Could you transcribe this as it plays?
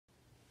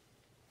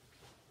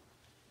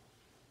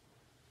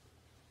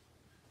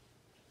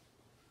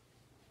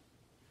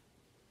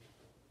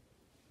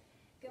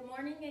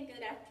morning and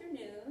good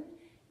afternoon.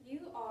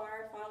 You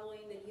are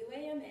following the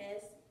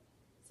UAMS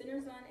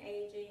Centers on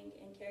Aging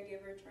and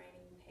Caregiver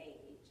Training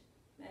page.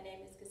 My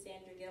name is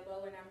Cassandra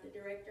Gilbo and I'm the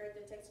director at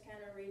the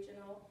Texarkana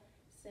Regional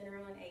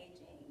Center on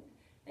Aging.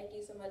 Thank you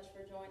so much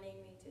for joining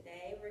me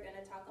today. We're going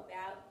to talk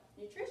about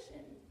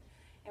nutrition.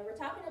 And we're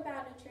talking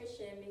about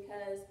nutrition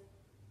because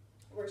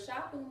we're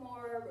shopping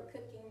more, we're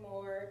cooking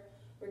more,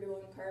 we're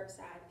doing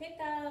curbside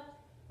pickup,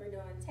 we're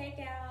doing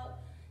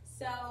takeout.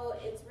 So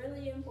it's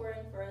really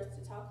important for us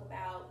to talk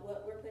about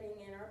what we're putting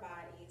in our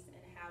bodies and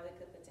how it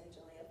could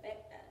potentially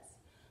affect us.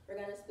 We're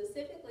going to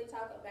specifically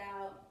talk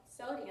about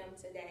sodium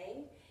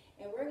today,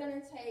 and we're going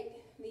to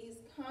take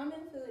these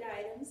common food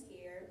items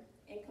here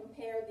and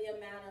compare the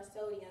amount of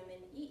sodium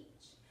in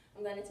each.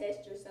 I'm going to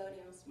test your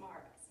sodium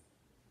smarts.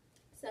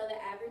 So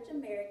the average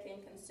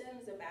American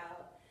consumes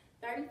about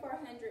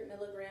 3,400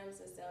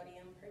 milligrams of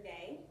sodium per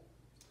day.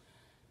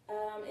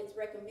 It's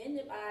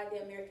recommended by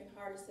the American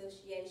Heart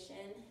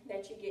Association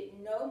that you get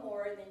no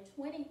more than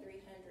 2,300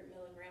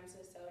 milligrams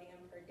of sodium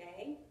per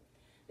day.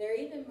 They're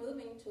even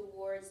moving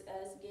towards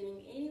us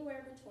getting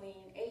anywhere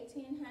between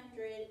 1,800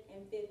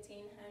 and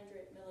 1,500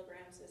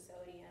 milligrams of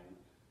sodium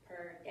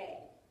per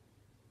day.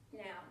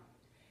 Now,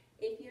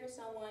 if you're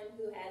someone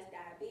who has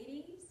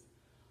diabetes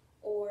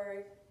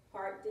or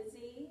heart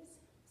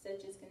disease,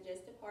 such as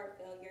congestive heart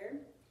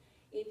failure,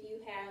 if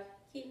you have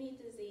kidney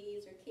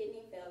disease or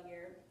kidney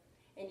failure,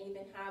 and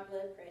even high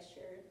blood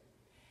pressure,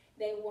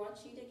 they want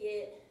you to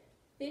get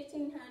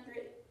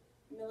 1,500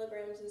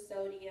 milligrams of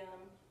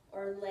sodium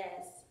or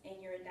less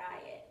in your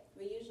diet.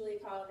 We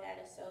usually call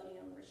that a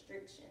sodium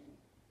restriction.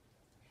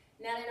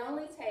 Now it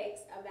only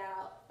takes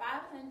about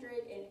 580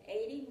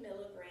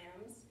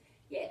 milligrams,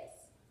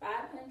 yes,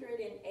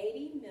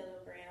 580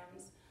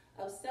 milligrams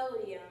of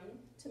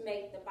sodium to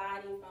make the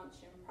body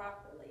function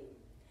properly.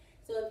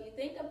 So if you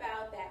think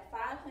about that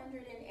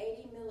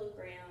 580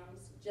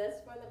 milligrams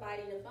just for the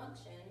body to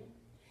function,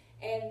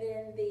 and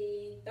then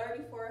the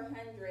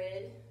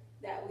 3,400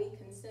 that we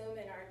consume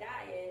in our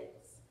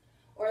diets,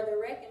 or the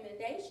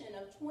recommendation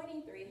of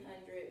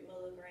 2,300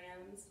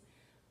 milligrams,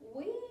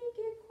 we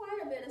get quite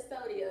a bit of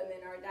sodium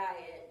in our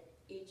diet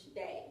each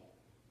day.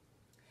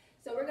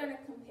 So we're going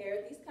to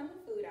compare these common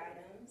food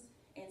items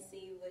and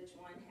see which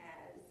one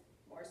has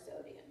more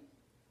sodium.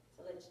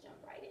 So let's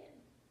jump right in.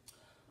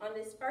 On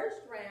this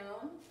first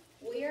round,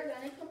 we are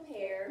going to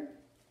compare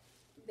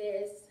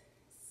this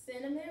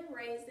cinnamon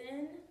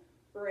raisin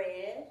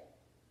bread,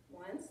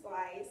 one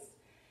slice,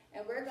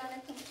 and we're going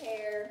to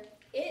compare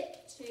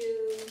it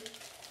to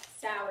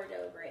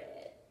sourdough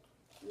bread,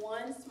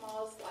 one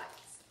small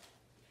slice.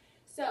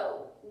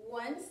 So,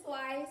 one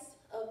slice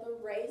of the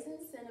raisin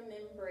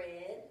cinnamon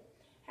bread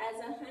has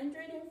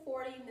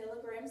 140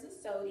 milligrams of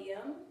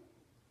sodium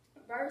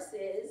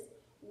versus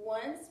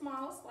one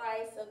small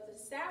slice of the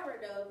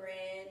sourdough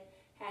bread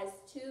has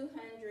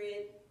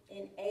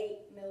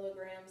 208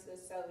 milligrams of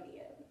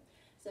sodium.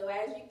 So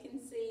as you can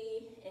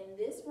see in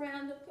this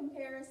round of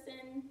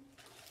comparison,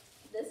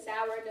 the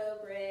sourdough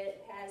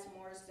bread has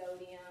more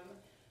sodium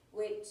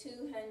with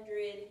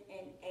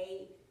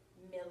 208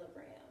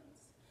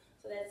 milligrams.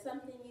 So that's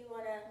something you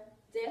want to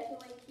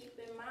definitely keep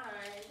in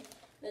mind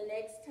the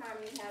next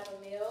time you have a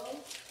meal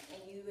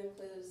and you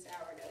include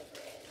sourdough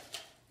bread.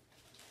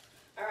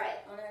 All right,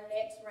 on our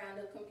next round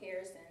of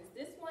comparisons.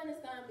 This one is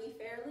going to be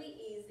fairly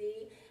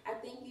easy. I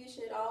think you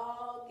should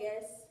all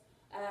guess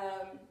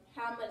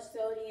how much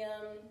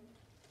sodium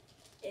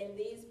in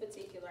these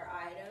particular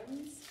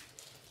items.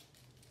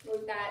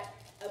 We've got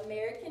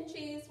American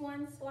cheese,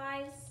 one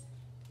slice,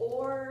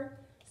 or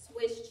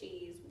Swiss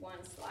cheese,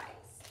 one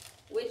slice.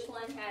 Which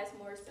one has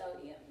more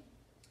sodium?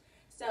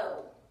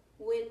 So,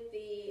 with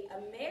the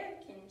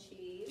American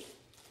cheese,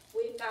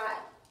 we've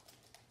got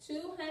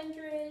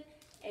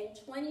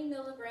 220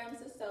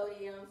 milligrams of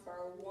sodium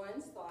for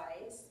one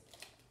slice.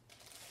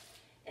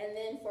 And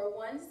then for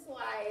one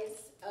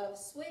slice of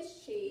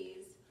Swiss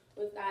cheese,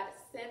 we've got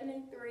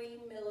 73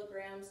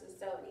 milligrams of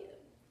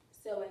sodium.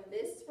 So in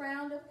this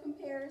round of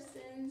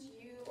comparisons,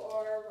 you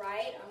are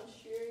right. I'm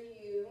sure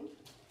you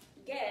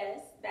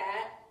guessed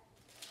that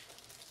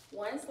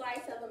one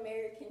slice of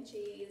American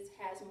cheese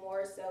has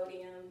more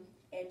sodium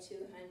at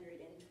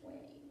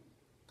 220.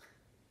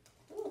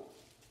 Ooh,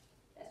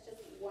 that's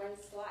just one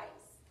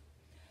slice.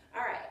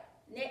 All right,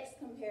 next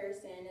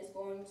comparison is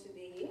going to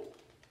be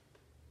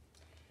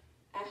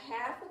a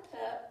half a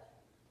cup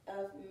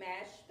of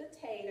mashed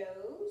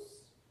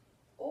potatoes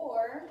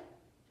or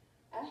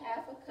a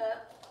half a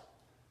cup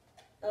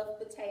of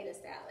potato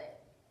salad.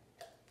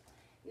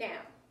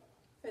 Now,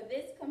 for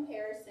this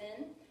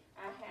comparison,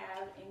 I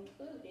have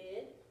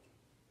included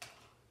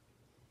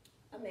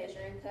a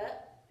measuring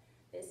cup.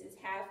 This is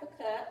half a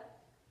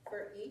cup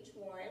for each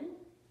one.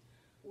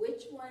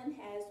 Which one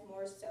has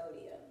more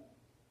sodium?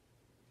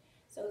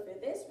 So for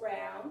this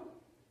round,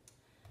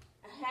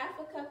 a half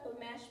a cup of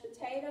mashed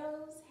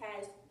potatoes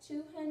has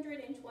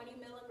 220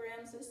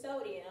 milligrams of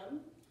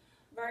sodium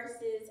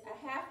versus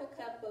a half a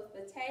cup of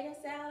potato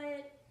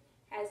salad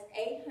has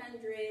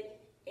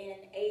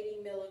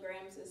 880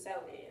 milligrams of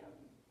sodium.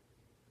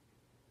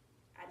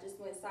 just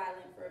went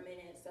silent for a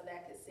minute so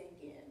that could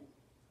sink in.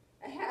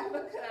 A half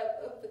a cup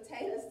of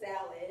potato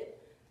salad,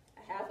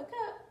 a half a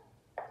cup,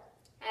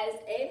 has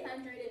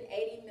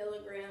 880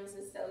 milligrams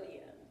of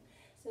sodium.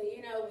 So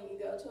you know when you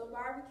go to a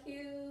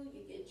barbecue,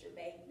 you get your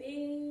baked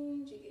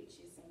beans, you get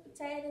you some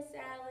potato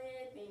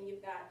salad, then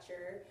you've got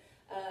your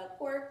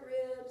pork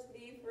ribs,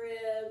 beef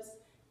ribs,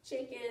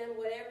 chicken,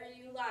 whatever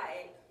you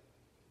like.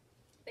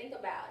 Think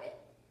about it.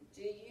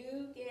 Do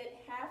you get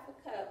half a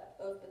cup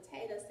of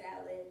potato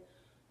salad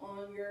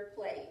on your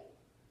plate?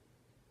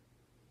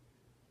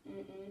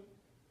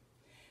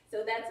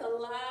 So that's a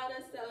lot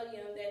of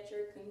sodium that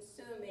you're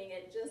consuming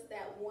at just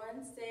that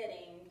one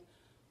setting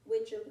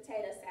with your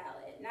potato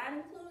salad, not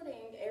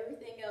including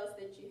everything else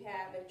that you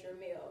have at your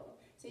meal.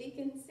 So you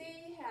can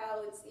see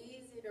how it's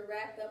easy to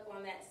rack up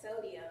on that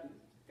sodium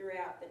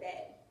throughout the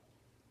day.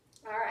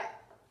 All right,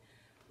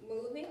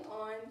 moving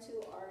on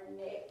to our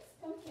next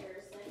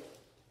comparison.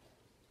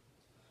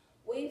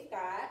 We've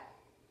got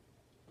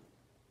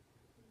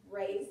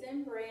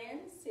Raisin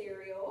Bran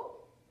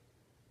cereal,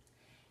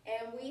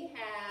 and we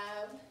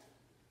have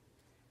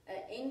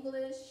an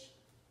English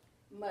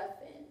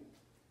muffin,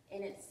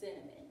 and it's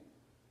cinnamon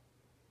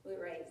with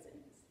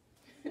raisins.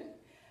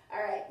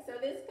 All right, so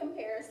this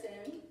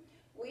comparison,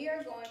 we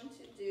are going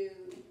to do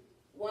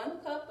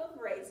 1 cup of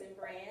Raisin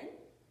Bran.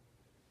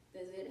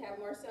 Does it have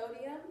more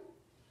sodium?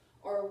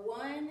 Or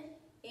 1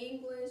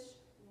 English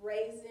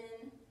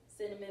raisin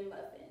cinnamon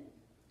muffin?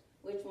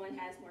 Which one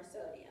has more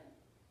sodium?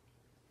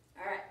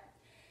 All right,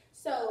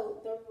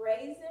 so the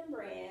Raisin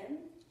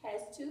Bran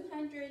has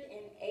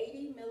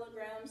 280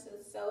 milligrams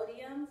of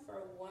sodium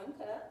for 1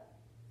 cup,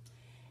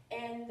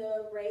 and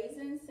the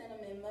Raisin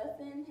Cinnamon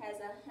Muffin has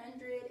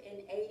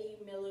 180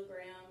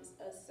 milligrams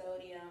of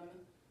sodium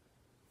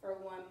for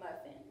 1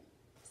 muffin.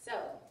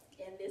 So,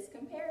 in this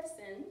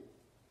comparison,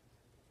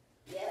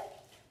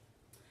 yep,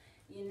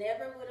 you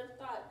never would have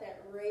thought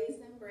that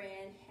Raisin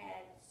Bran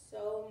had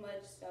so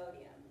much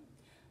sodium,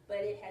 but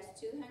it has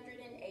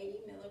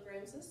 280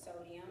 milligrams of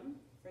sodium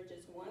for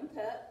just 1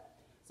 cup.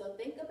 So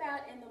think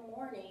about in the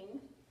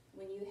morning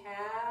when you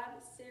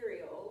have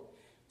cereal,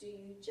 do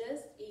you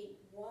just eat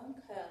 1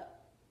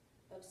 cup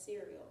of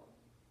cereal?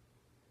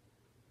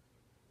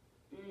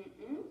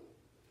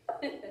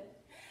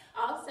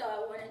 Also,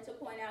 I wanted to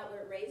point out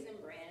with Raisin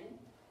Bran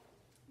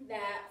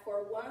that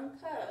for 1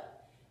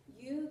 cup,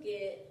 you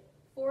get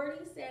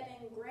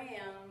 47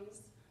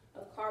 grams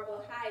of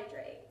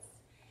carbohydrates.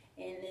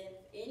 And if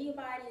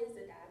anybody is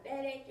a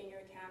diabetic and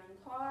you're counting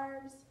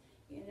carbs,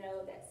 you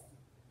know that's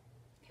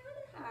kind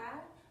of high.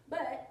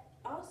 But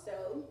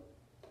also,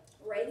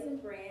 Raisin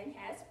Bran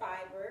has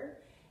fiber,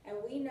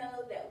 and we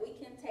know that we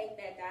can take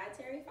that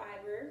dietary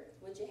fiber,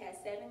 which it has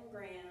 7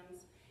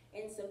 grams,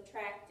 and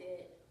subtract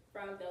it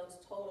from those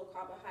total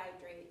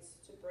carbohydrates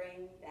to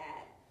bring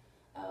that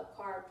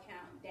carb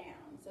count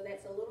down. So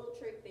that's a little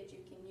trick that you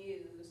can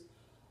use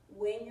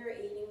when you're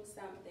eating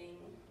something.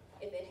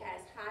 If it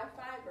has high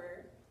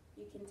fiber,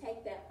 you can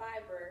take that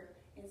fiber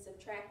and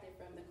subtract it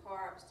from the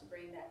carbs to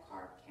bring that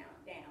carb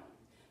count down.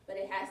 But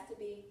it has to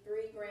be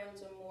 3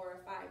 grams or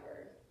more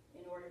fiber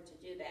in order to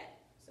do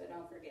that. So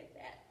don't forget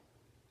that.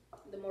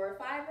 The more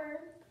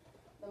fiber,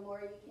 the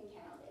more you can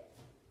count it.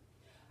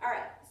 All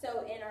right,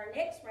 so in our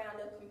next round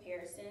of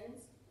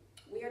comparisons,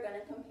 we are going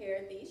to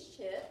compare these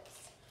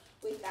chips.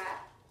 We've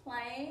got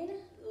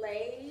plain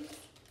Lay's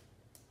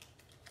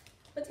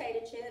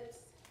potato chips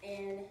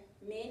and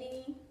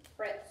mini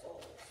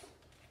pretzels.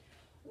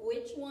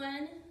 Which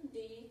one do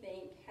you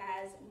think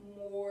has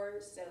more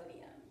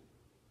sodium?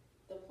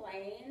 The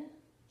plain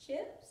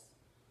chips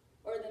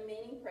or the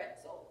mini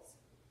pretzels?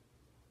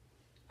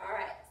 All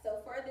right,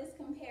 so for this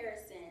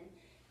comparison,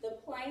 the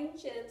plain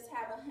chips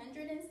have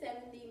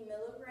 170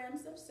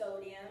 milligrams of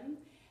sodium,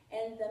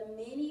 and the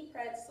mini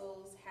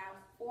pretzels have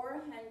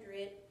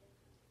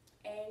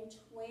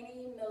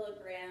 420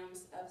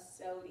 milligrams of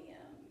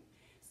sodium.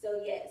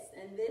 So yes,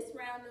 in this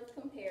round of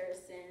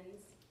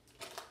comparisons,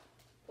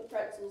 the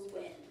pretzels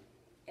win.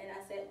 And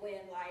I said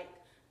win like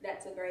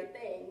that's a great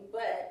thing,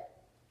 but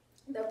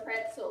the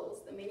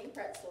pretzels, the mini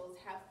pretzels,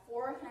 have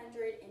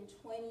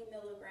 420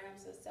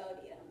 milligrams of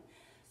sodium.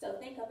 So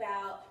think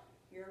about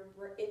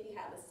if you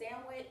have a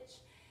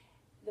sandwich,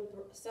 the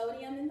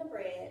sodium in the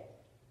bread,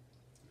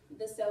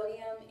 the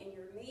sodium in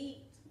your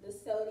meat, the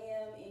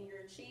sodium in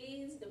your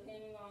cheese,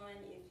 depending on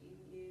if you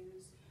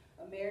use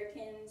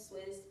American,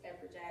 Swiss,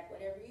 pepper jack,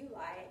 whatever you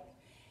like.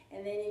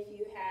 And then if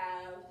you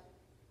have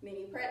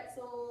mini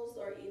pretzels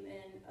or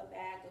even a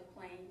bag of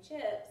plain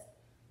chips,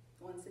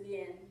 once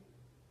again,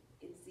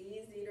 it's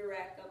easy to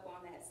rack up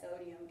on that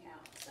sodium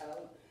count.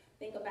 So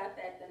think about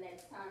that the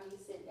next time you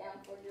sit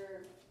down for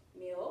your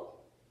meal.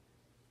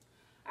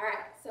 All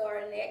right, so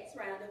our next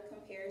round of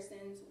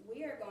comparisons,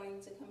 we are going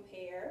to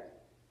compare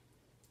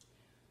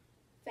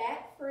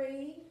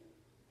fat-free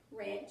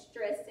ranch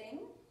dressing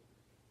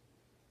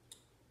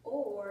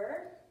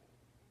or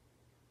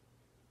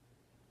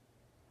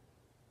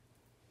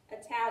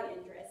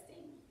Italian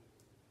dressing.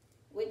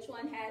 Which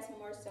one has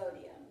more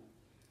sodium?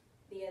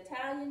 The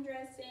Italian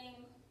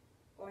dressing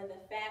or the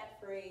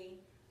fat-free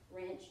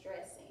ranch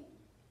dressing.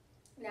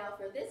 Now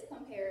for this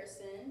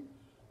comparison,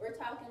 we're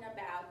talking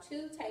about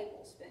 2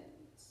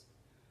 tablespoons.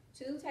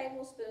 2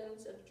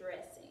 tablespoons of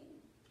dressing.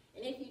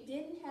 And if you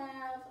didn't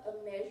have a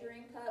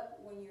measuring cup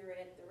when you were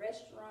at the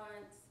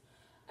restaurants,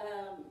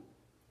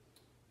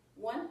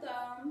 1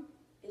 thumb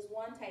is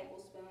 1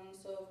 tablespoon,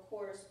 so of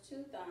course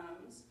 2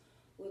 thumbs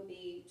would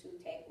be 2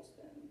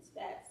 tablespoons.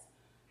 That's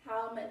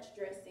how much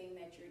dressing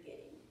that you're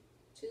getting,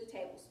 2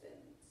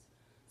 tablespoons.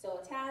 So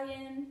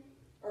Italian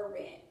or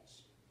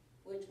ranch,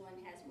 which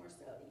one has more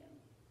sodium?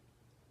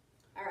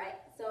 All right,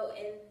 so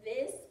in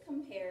this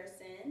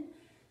comparison,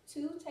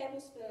 2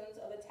 tablespoons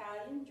of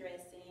Italian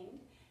dressing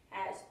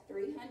has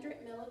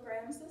 300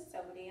 milligrams of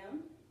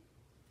sodium,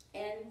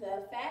 and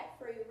the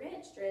fat-free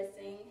ranch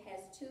dressing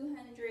has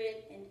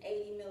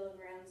 280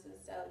 milligrams of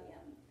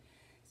sodium.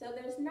 So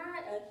there's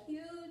not a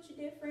huge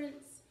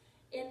difference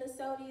in the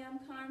sodium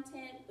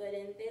content, but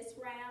in this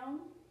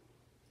round,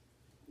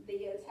 the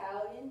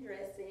Italian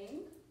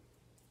dressing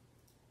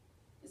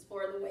is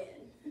for the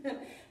win.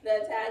 The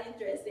Italian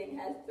dressing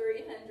has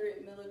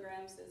 300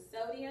 milligrams of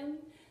sodium.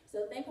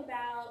 So think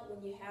about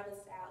when you have a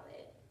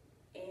salad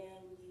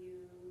and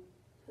you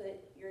put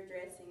your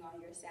dressing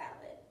on your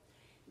salad.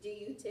 Do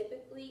you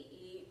typically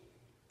eat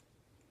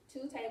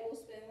 2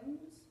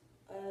 tablespoons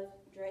of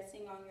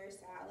dressing on your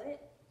salad?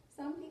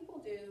 Some people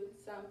do,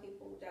 some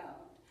people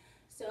don't.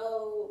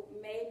 So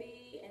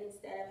maybe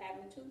instead of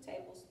having 2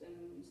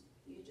 tablespoons,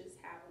 you just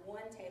have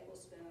 1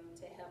 tablespoon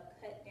to help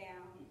cut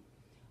down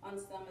on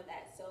some of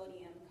that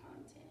sodium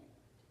content.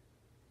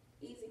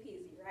 Easy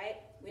peasy, right?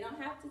 We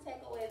don't have to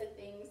take away the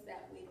things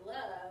that we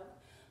love,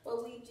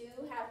 but we do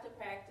have to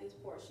practice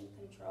portion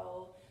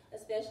control,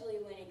 especially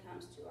when it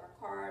comes to our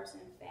carbs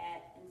and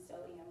fat and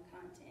sodium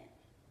content.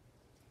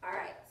 All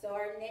right, so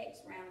our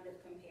next round of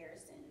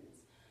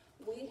comparisons.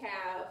 We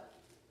have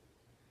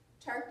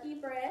turkey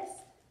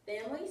breast,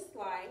 thinly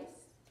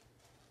sliced,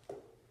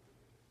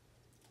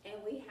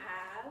 and we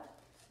have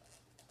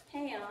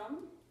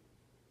ham,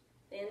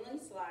 thinly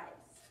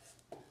sliced.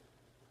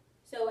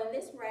 So in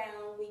this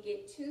round, we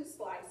get 2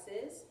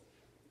 slices,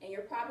 and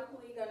you're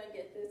probably going to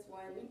get this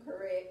one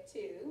correct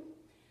too.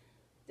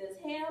 Does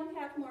ham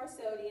have more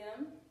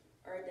sodium,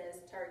 or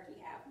does turkey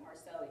have more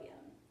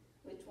sodium?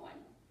 Which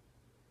one?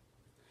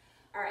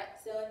 All right,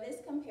 so in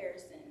this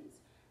comparisons,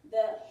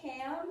 the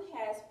ham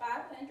has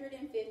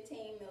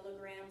 515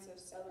 milligrams of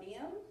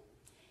sodium,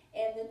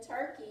 and the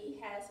turkey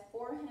has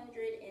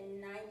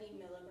 490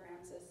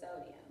 milligrams of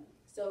sodium.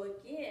 So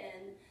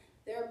again,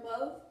 they're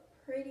both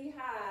pretty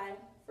high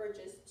for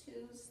just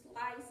 2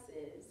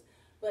 slices,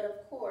 but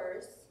of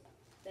course,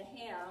 the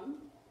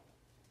ham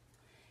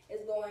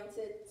is going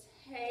to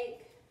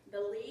take the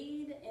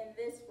lead in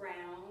this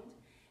round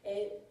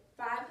at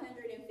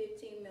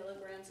 515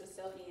 milligrams of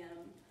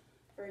sodium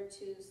for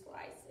 2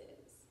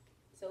 slices.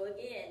 So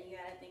again, you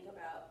gotta think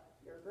about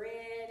your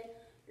bread,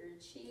 your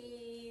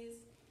cheese,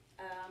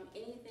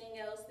 anything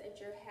else that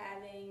you're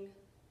having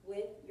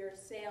with your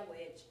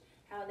sandwich,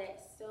 how that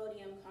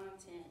sodium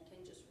content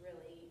can just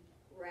really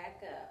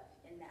rack up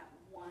in that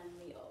one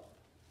meal.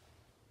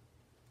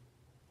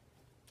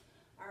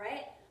 All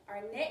right,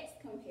 our next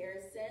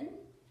comparison,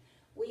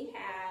 we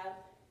have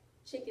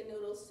chicken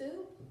noodle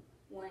soup,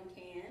 1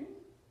 can,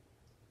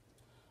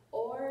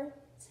 or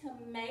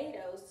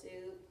tomato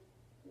soup,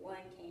 1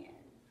 can.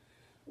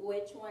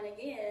 Which one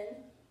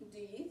again do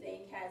you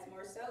think has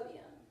more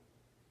sodium?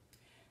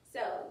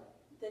 So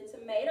the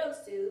tomato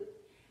soup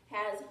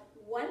has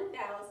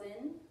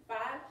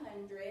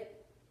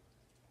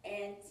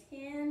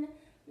 1,510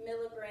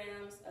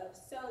 milligrams of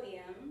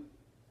sodium.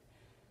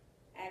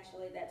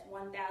 Actually, that's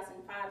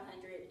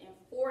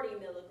 1,540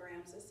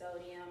 milligrams of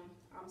sodium,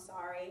 I'm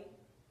sorry,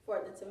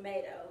 for the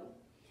tomato,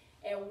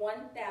 and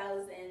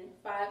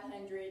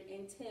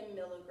 1,510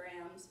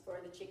 milligrams for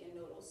the chicken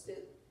noodle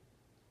soup.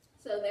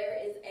 So there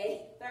is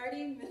a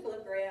 30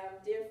 milligram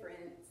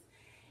difference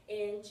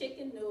in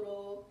chicken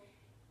noodle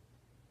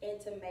and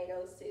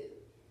tomato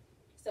soup.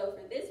 So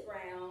for this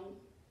round,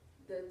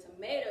 the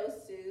tomato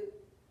soup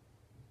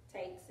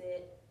takes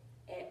it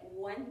at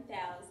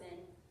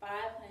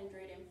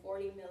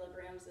 1,540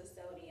 milligrams of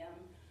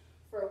sodium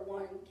for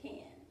 1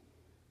 can.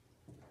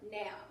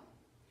 Now,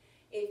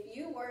 if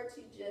you were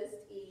to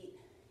just eat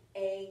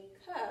a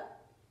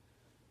cup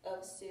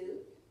of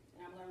soup,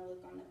 and I'm going to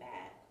look on the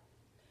back,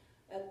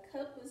 a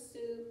cup of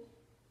soup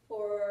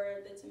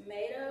for the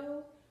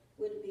tomato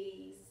would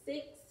be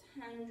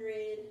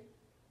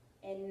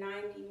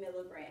 690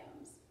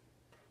 milligrams.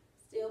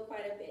 Still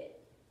quite a bit.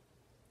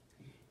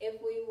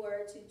 If we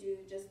were to do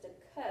just a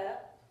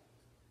cup,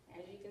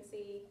 as you can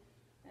see,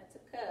 that's a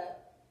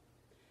cup.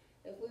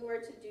 If we were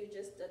to do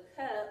just a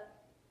cup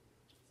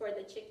for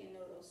the chicken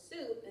noodle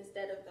soup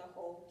instead of the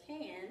whole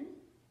can,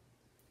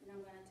 and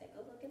I'm going to take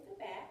a look at the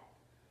back,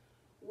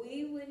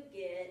 we would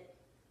get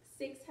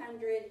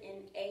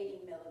 680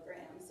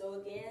 milligrams. So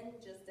again,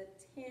 just a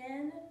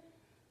 10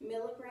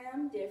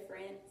 milligram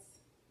difference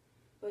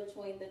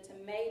between the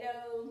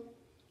tomato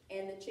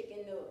and the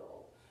chicken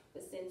noodle.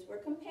 But since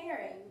we're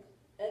comparing,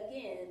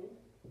 again,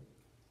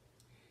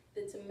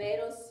 the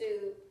tomato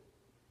soup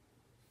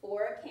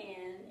for a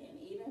can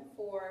and even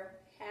for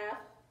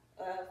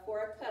for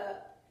a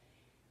cup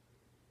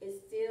is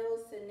still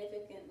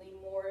significantly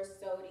more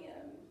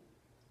sodium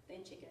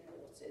than chicken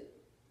noodle soup.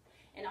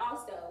 And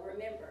also,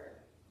 remember,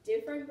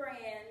 different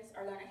brands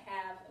are going to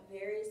have a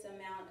various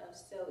amount of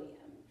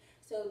sodium.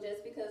 So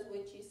just because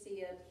what you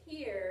see up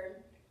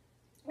here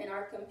in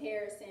our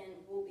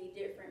comparison will be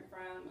different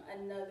from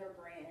another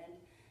brand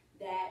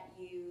that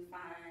you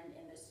find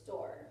in the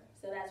store.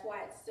 So that's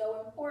why it's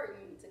so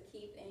important to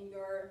keep in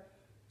your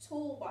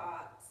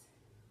toolbox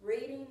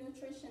reading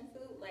nutrition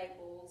food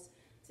labels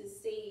to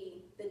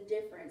see the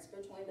difference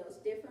between those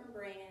different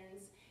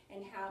brands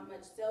and how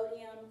much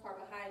sodium,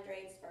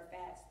 carbohydrates, or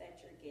fats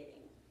that you're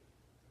getting.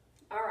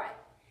 All right,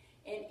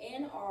 and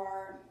in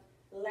our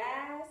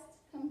last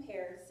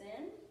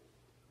comparison,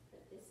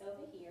 put this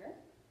over here,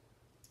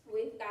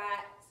 we've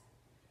got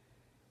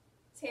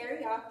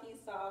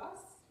teriyaki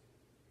sauce,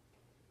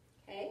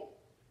 okay,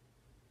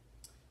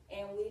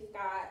 and we've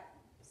got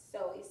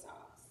soy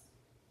sauce.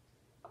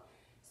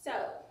 So,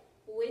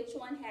 which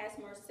one has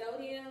more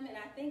sodium? And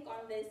I think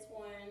on this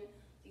one,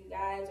 you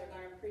guys are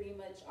going to pretty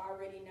much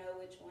already know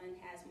which one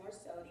has more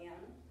sodium.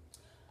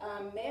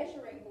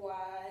 Measuring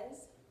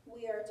wise,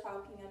 we are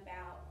talking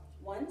about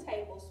 1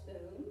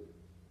 tablespoon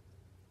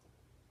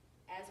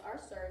as our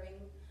serving,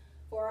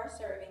 for our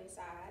serving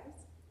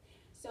size.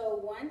 So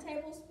 1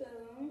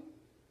 tablespoon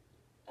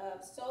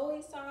of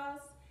soy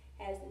sauce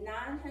has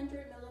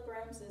 900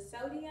 milligrams of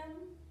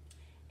sodium,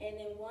 and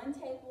then 1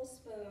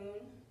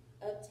 tablespoon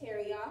of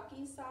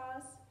teriyaki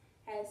sauce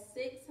has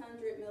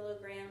 600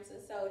 milligrams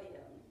of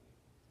sodium.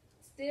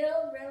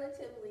 Still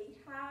relatively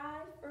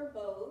high for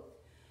both,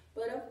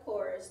 but of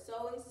course,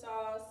 soy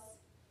sauce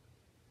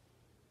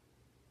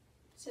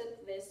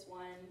took this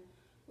one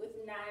with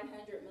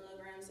 900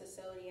 milligrams of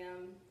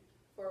sodium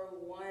for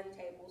 1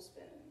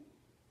 tablespoon.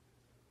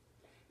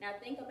 Now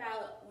think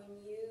about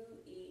when you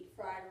eat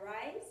fried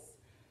rice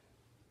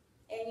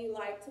and you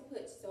like to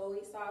put soy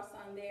sauce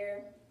on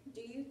there.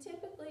 Do you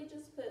typically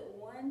just put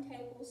 1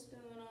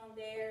 tablespoon on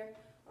there,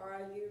 or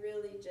are you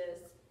really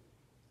just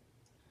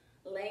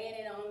laying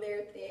it on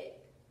there thick?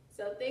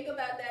 So think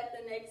about that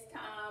the next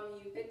time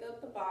you pick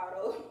up the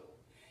bottle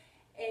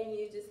and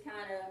you just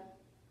kind of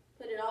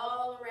put it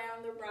all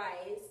around the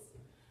rice,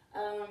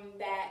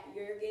 that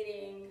you're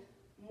getting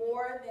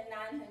more than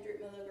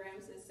 900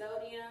 milligrams of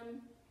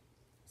sodium.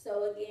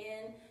 So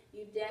again,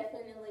 you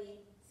definitely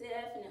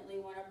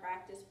want to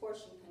practice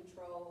portion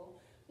control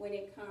when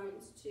it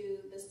comes to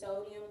the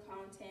sodium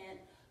content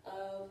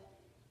of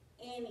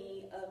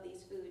any of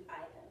these food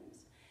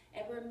items.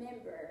 And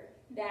remember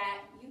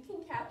that you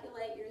can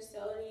calculate your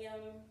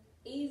sodium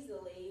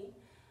easily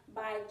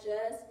by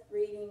just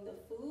reading the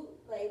food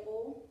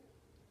label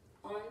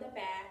on the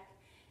back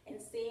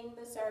and seeing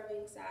the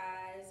serving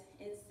size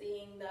and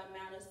seeing the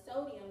amount of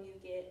sodium you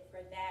get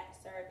for that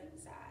serving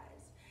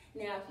size.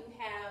 Now, if you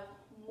have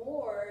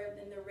more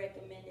than the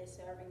recommended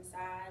serving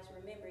size,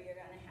 remember you're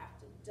going to have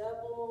to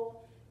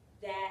double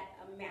that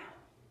amount.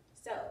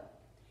 So,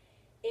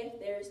 if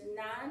there's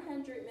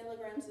 900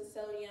 milligrams of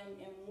sodium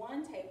in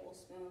 1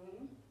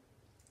 tablespoon,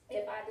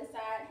 if I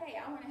decide, hey,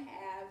 I want to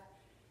have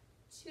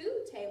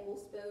 2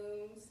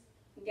 tablespoons,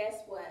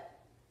 guess what?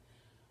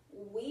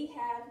 We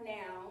have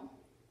now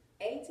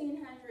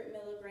 1,800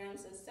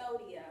 milligrams of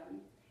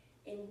sodium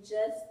in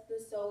just the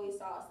soy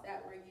sauce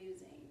that we're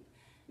using,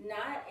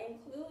 not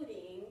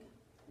including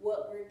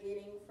what we're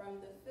getting from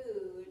the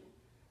food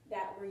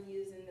that we're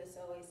using the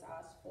soy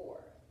sauce for.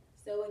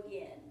 So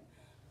again,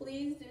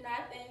 please do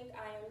not think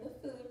I am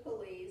the food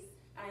police.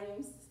 I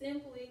am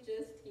simply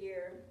just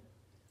here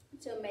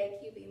to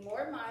make you be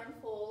more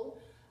mindful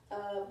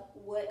of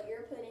what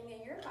you're putting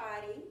in your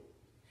body.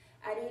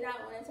 I do not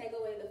want to take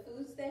away the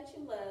foods that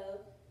you love,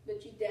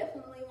 but you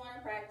definitely want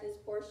to practice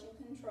portion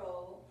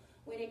control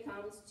when it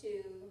comes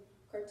to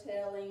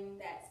curtailing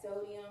that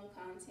sodium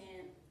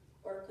content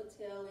or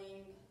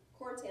curtailing,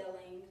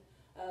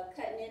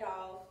 cutting it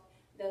off,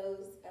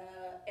 those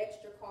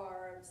extra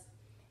carbs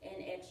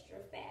and extra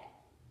fat.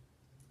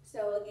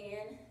 So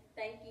again,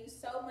 thank you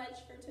so much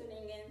for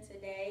tuning in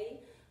today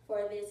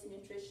for this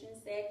nutrition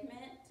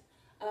segment.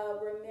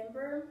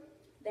 Remember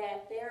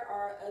that there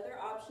are other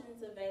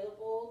options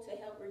available to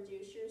help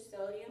reduce your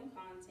sodium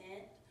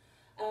content.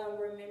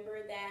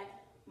 Remember that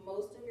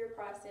most of your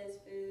processed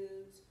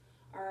foods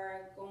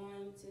are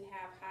going to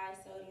have high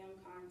sodium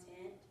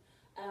content.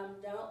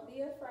 Don't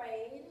be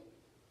afraid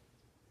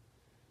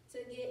to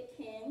get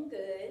canned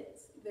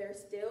goods. They're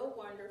still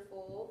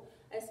wonderful,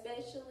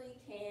 especially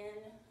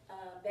canned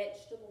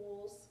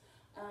vegetables.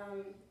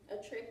 A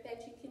trick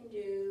that you can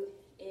do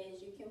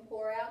is you can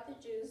pour out the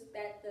juice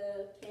that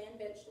the canned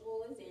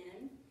vegetable is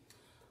in,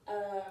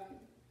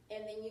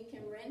 and then you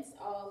can rinse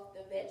off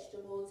the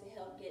vegetable to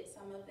help get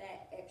some of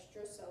that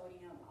extra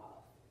sodium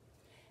off.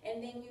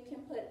 And then you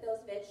can put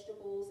those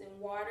vegetables in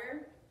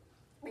water,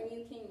 and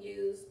you can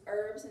use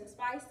herbs and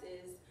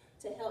spices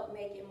to help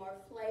make it more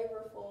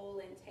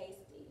flavorful and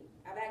tasty.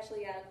 I've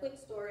actually got a quick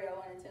story I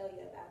want to tell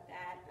you about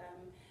that.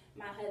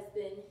 My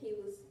husband, he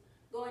was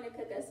going to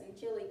cook us some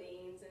chili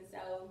beans. And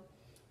so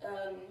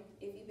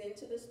if you've been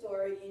to the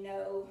store, you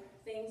know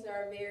things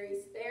are very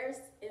scarce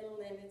and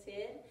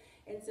limited.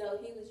 And so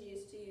he was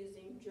used to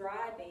using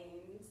dry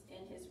beans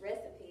in his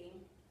recipe.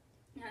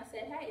 And I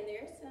said, hey,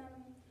 there's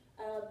some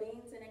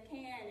beans in a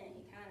can, and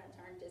he kind of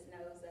turned his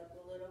nose up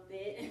a little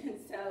bit. And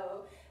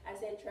so I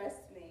said,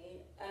 trust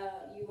me,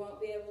 you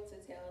won't be able to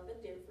tell the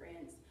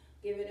difference.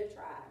 Give it a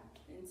try.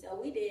 And so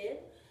we did.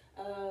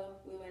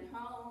 We went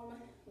home,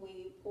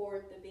 we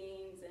poured the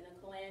beans in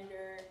a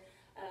colander,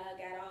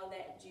 got all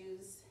that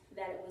juice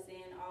that it was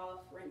in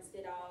off, rinsed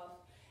it off,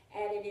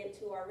 added it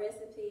to our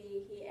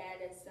recipe. He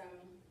added some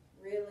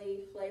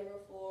really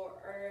flavorful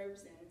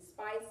herbs and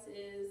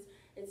spices.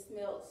 It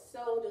smelled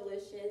so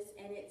delicious,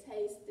 and it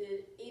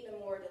tasted even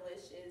more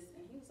delicious.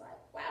 And he was like,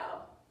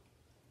 wow.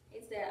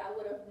 He said, I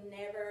would have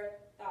never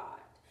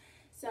thought.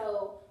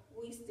 So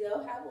we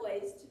still have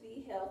ways to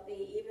be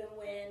healthy, even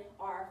when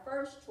our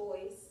first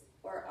choice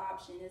or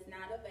option is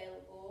not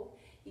available.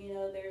 You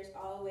know, there's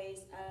always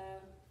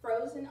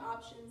frozen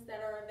options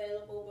that are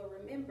available, but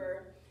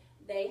remember,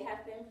 they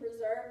have been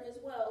preserved as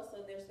well, so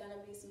there's going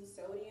to be some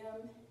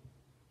sodium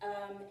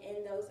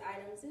in those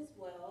items as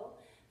well.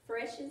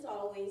 Fresh is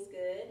always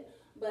good,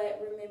 but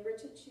remember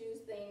to choose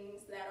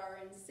things that are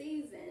in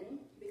season,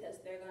 because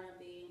they're going to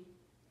be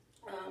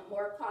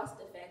more cost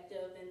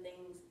effective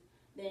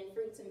than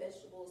fruits and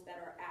vegetables that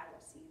are out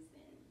of season.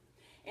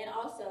 And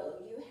also,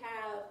 you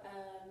have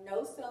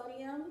no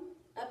sodium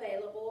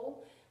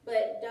available,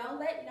 but don't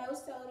let no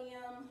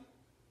sodium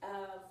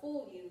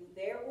fool you.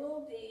 There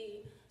will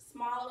be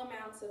small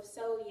amounts of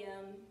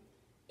sodium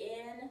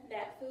in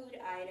that food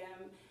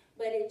item,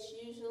 but it's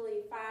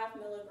usually 5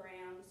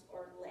 milligrams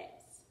or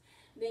less.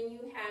 Then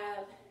you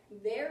have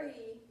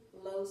very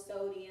low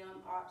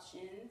sodium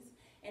options,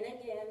 and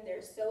again,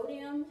 there's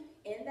sodium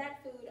in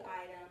that food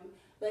item,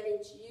 but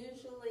it's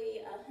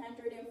usually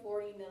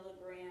 140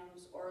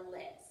 milligrams or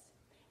less.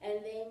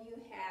 And then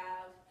you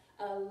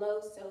have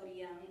low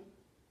sodium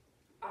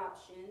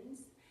options,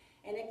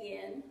 and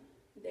again,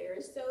 there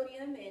is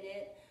sodium in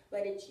it,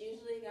 but it's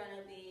usually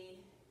going to be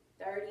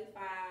 35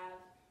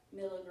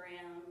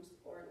 milligrams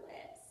or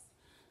less.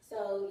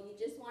 So you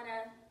just want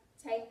to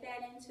take that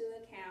into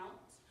account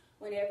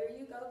whenever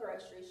you go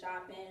grocery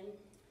shopping.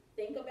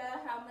 Think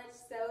about how much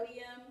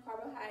sodium,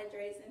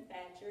 carbohydrates, and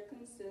fat you're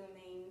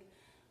consuming.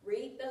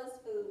 Read those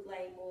food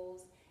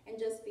labels and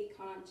just be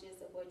conscious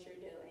of what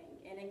you're doing.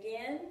 And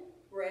again,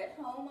 we're at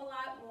home a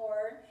lot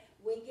more.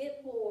 We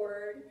get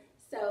bored,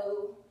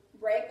 so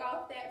break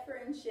off that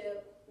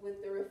friendship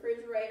with the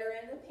refrigerator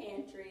and the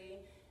pantry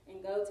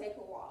and go take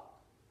a walk.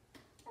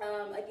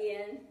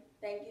 Again,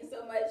 thank you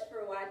so much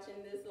for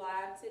watching this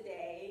live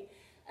today.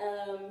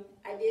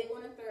 I did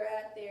want to throw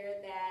out there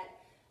that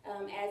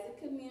as a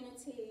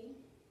community,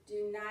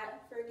 do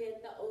not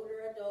forget the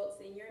older adults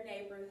in your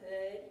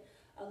neighborhood.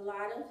 A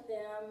lot of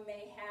them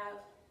may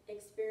have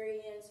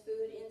experienced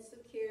food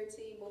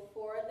insecurity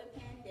before the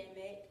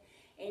pandemic.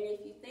 And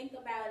if you think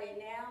about it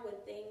now,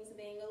 with things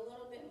being a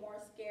little bit more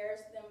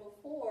scarce than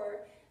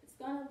before, it's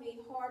going to be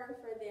harder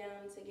for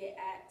them to get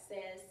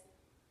access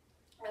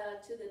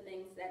to the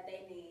things that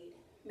they need.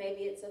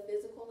 Maybe it's a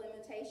physical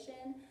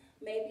limitation.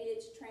 Maybe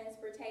it's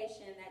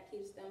transportation that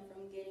keeps them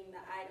from getting the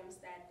items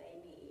that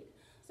they need.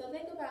 So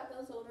think about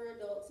those older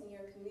adults in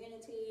your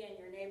community and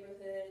your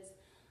neighborhoods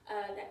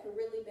that could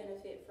really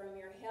benefit from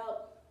your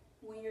help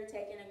when you're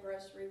taking a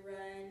grocery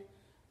run.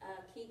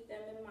 Keep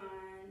them in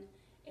mind.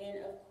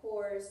 And of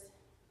course,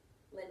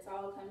 let's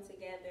all come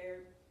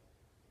together,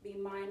 be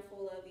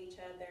mindful of each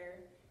other,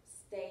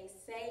 stay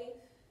safe,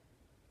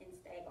 and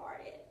stay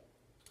guarded.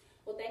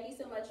 Well, thank you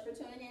so much for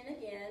tuning in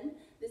again.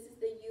 This is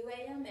the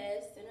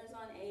UAMS Centers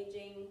on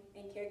Aging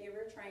and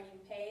Caregiver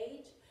Training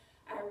page.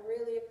 I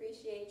really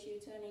appreciate you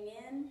tuning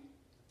in.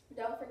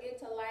 Don't forget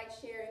to like,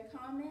 share, and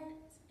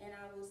comment, and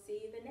I will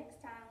see you the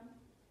next time.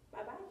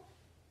 Bye-bye.